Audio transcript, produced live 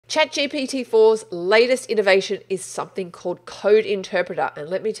ChatGPT 4's latest innovation is something called Code Interpreter, and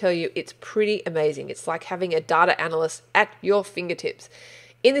let me tell you, it's pretty amazing. It's like having a data analyst at your fingertips.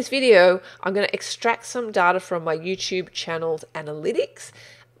 In this video, I'm going to extract some data from my YouTube channel's analytics,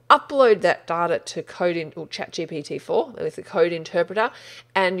 upload that data to ChatGPT 4 with the Code Interpreter,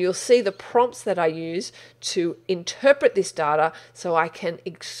 and you'll see the prompts that I use to interpret this data so I can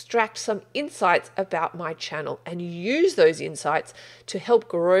extract some insights about my channel and use those insights to help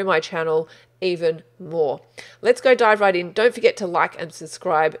grow my channel even more. Let's go dive right in. Don't forget to like and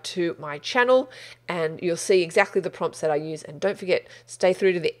subscribe to my channel, and you'll see exactly the prompts that I use. And don't forget, stay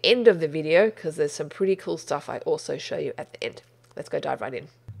through to the end of the video because there's some pretty cool stuff I also show you at the end. Let's go dive right in.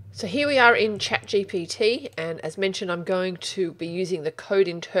 So here we are in ChatGPT, and as mentioned, I'm going to be using the Code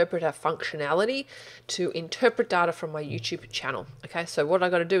Interpreter functionality to interpret data from my YouTube channel. Okay, so what I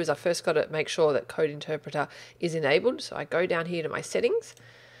got to do is I first got to make sure that Code Interpreter is enabled. So I go down here to my settings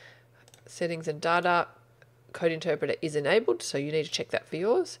and data. Code Interpreter is enabled, so you need to check that for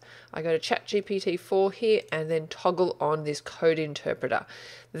yours. I go to ChatGPT 4 here and then toggle on this Code Interpreter.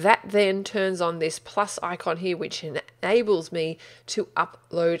 That then turns on this plus icon here, which enables me to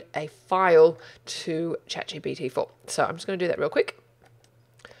upload a file to ChatGPT 4. So I'm just going to do that real quick.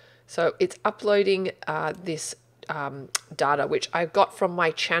 So it's uploading this data which I got from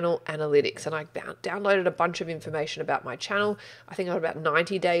my channel analytics, and I downloaded a bunch of information about my channel. I think I got about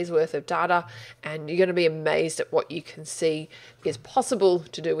 90 days worth of data, and you're going to be amazed at what you can see is possible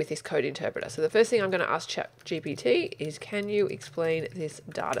to do with this Code Interpreter. So the first thing I'm going to ask ChatGPT is, can you explain this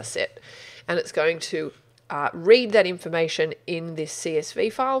data set? And it's going to read that information in this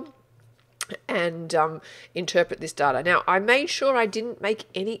CSV file and interpret this data. Now, I made sure I didn't make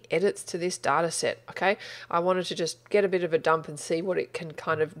any edits to this data set, okay? I wanted to just get a bit of a dump and see what it can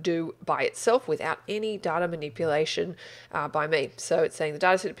kind of do by itself without any data manipulation by me. So it's saying the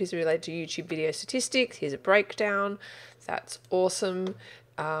data set appears to be related to YouTube video statistics. Here's a breakdown. That's awesome.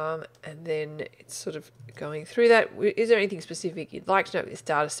 And then it's sort of going through that. Is there anything specific you'd like to know about this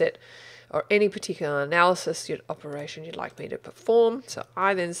data set, or any particular analysis operation you'd like me to perform? So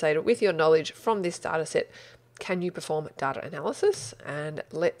I then say, with your knowledge from this data set, can you perform data analysis? And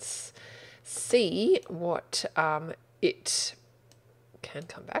let's see what it can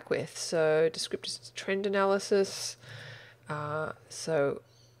come back with. So descriptive trend analysis.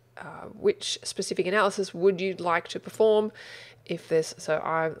 Which specific analysis would you like to perform? If there's, so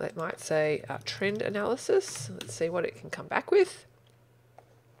I might say trend analysis. Let's see what it can come back with.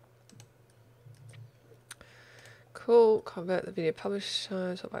 Cool. Convert the video publish time.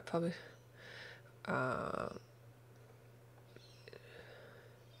 What about publish?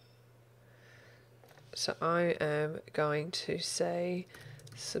 So I am going to say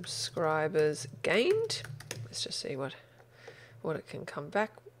subscribers gained. Let's just see what it can come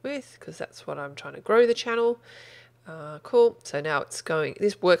back with, because that's what I'm trying to grow the channel. Cool. So now it's going.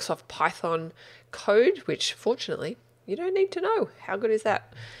 This works off Python code, which fortunately you don't need to know. How good is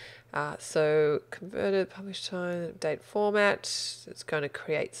that? So converted, publish time, update format. It's going to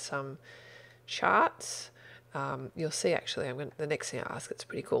create some charts. You'll see actually, the next thing I ask, it's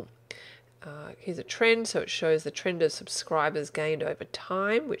pretty cool. Here's a trend, so it shows the trend of subscribers gained over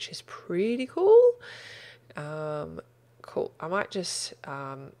time, which is pretty cool. Cool. I might just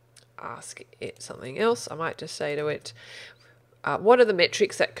ask it something else. I might just say to it, what are the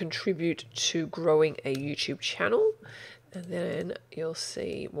metrics that contribute to growing a YouTube channel? And then you'll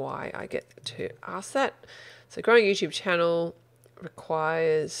see why I get to ask that. So growing a YouTube channel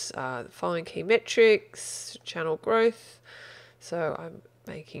requires the following key metrics: channel growth. So I'm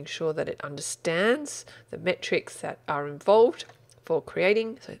making sure that it understands the metrics that are involved for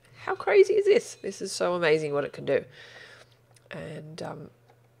creating. So how crazy is this? This is so amazing what it can do. And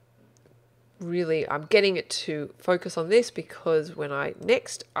really, I'm getting it to focus on this because when I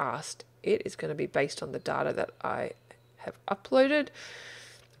next asked, it is going to be based on the data that I have uploaded,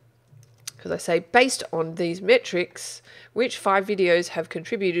 because I say, based on these metrics, which 5 videos have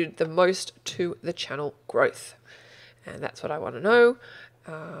contributed the most to the channel growth? And that's what I want to know.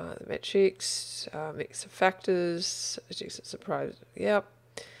 The metrics, mix of factors, surprise, yep.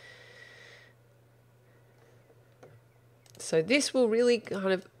 So this will really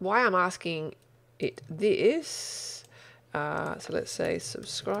kind of, why I'm asking it this, so let's say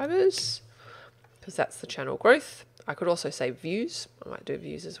subscribers, because that's the channel growth. I could also say views. I might do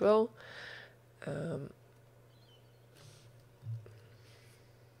views as well.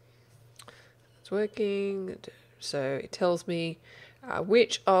 It's working. So it tells me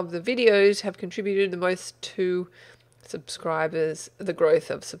which of the videos have contributed the most to subscribers, the growth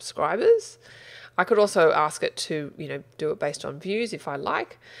of subscribers. I could also ask it to, do it based on views if I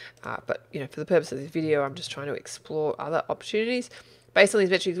like. But, for the purpose of this video, I'm just trying to explore other opportunities. Based on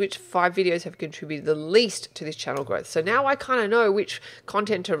these metrics, which 5 videos have contributed the least to this channel growth? So now I kind of know which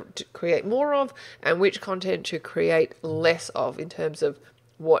content to create more of and which content to create less of in terms of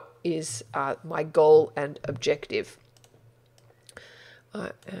what is my goal and objective.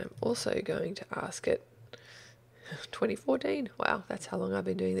 I am also going to ask it 2014. Wow, that's how long I've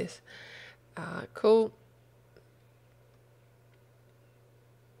been doing this. Cool.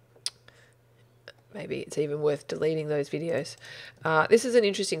 Maybe it's even worth deleting those videos. This is an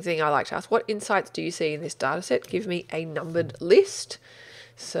interesting thing I like to ask. What insights do you see in this data set? Give me a numbered list.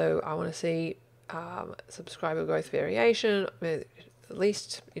 So I want to see subscriber growth variation, the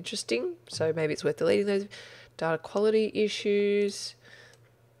least interesting. So maybe it's worth deleting those. Data quality issues.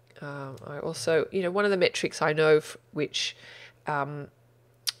 I also, one of the metrics I know which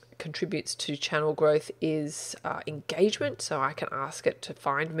contributes to channel growth is engagement. So I can ask it to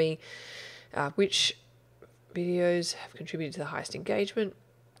find me which videos have contributed to the highest engagement.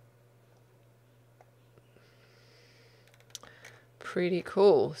 Pretty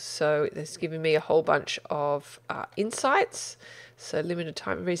cool. So it's giving me a whole bunch of insights. So limited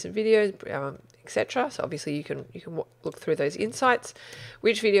time of recent videos, etc. So obviously you can look through those insights.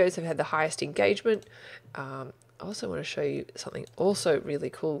 Which videos have had the highest engagement? I also want to show you something also really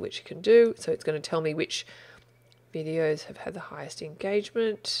cool which you can do. So it's going to tell me which videos have had the highest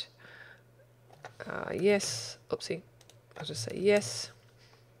engagement. Yes. Oopsie. I'll just say yes.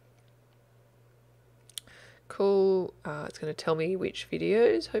 Cool. It's going to tell me which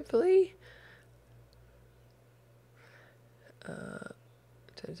videos, hopefully. In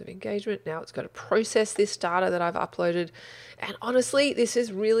terms of engagement. Now it's got to process this data that I've uploaded. And honestly, this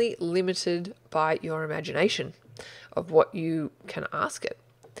is really limited by your imagination of what you can ask it.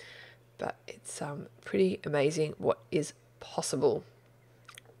 But it's pretty amazing what is possible.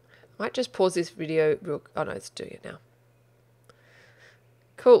 I might just pause this video real. Oh no, it's doing it now.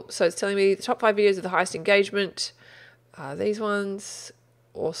 Cool. So it's telling me the top 5 videos of the highest engagement. These ones.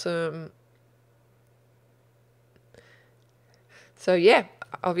 Awesome. So yeah,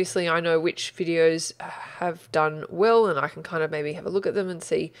 obviously I know which videos have done well, and I can kind of maybe have a look at them and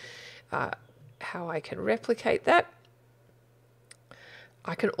see how I can replicate that.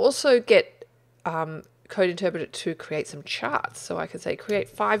 I can also get Code Interpreter to create some charts. So I can say create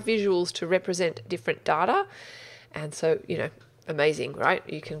 5 visuals to represent different data. And so, amazing, right?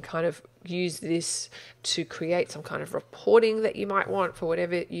 You can kind of use this to create some kind of reporting that you might want for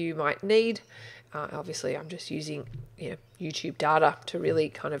whatever you might need. Obviously, I'm just using YouTube data to really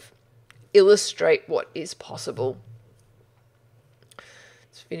kind of illustrate what is possible.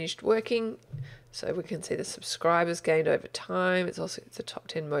 It's finished working. So we can see the subscribers gained over time. It's the top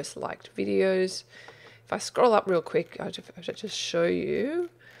 10 most liked videos. If I scroll up real quick, I'll just show you.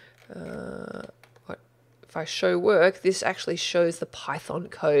 If I show work, this actually shows the Python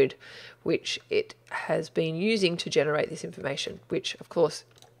code which it has been using to generate this information, which of course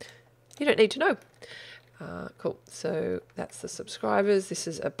you don't need to know. Cool. So that's the subscribers. This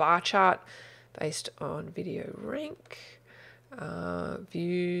is a bar chart based on video rank,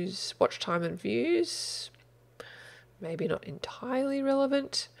 views, watch time and views. Maybe not entirely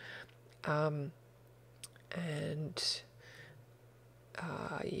relevant.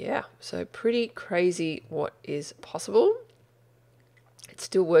 Yeah, so pretty crazy what is possible. It's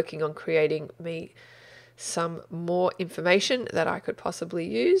still working on creating me some more information that I could possibly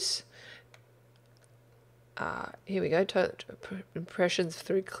use. Here we go, total impressions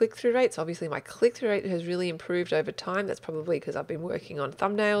through click-through rates. Obviously my click-through rate has really improved over time. That's probably because I've been working on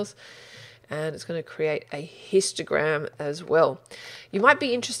thumbnails. And it's going to create a histogram as well. You might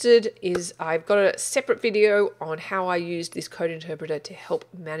be interested I've got a separate video on how I used this code interpreter to help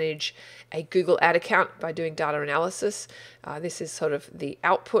manage a Google ad account by doing data analysis. This is sort of the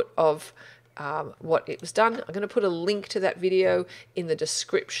output of what it was done. I'm going to put a link to that video in the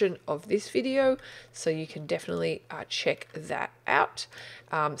description of this video, so you can definitely check that out.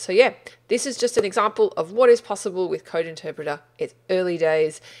 So yeah, this is just an example of what is possible with Code Interpreter. It's early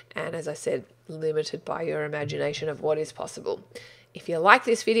days, and as I said, limited by your imagination of what is possible. If you like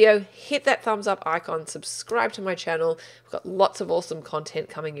this video, hit that thumbs up icon, subscribe to my channel. We've got lots of awesome content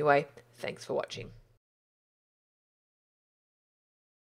coming your way. Thanks for watching.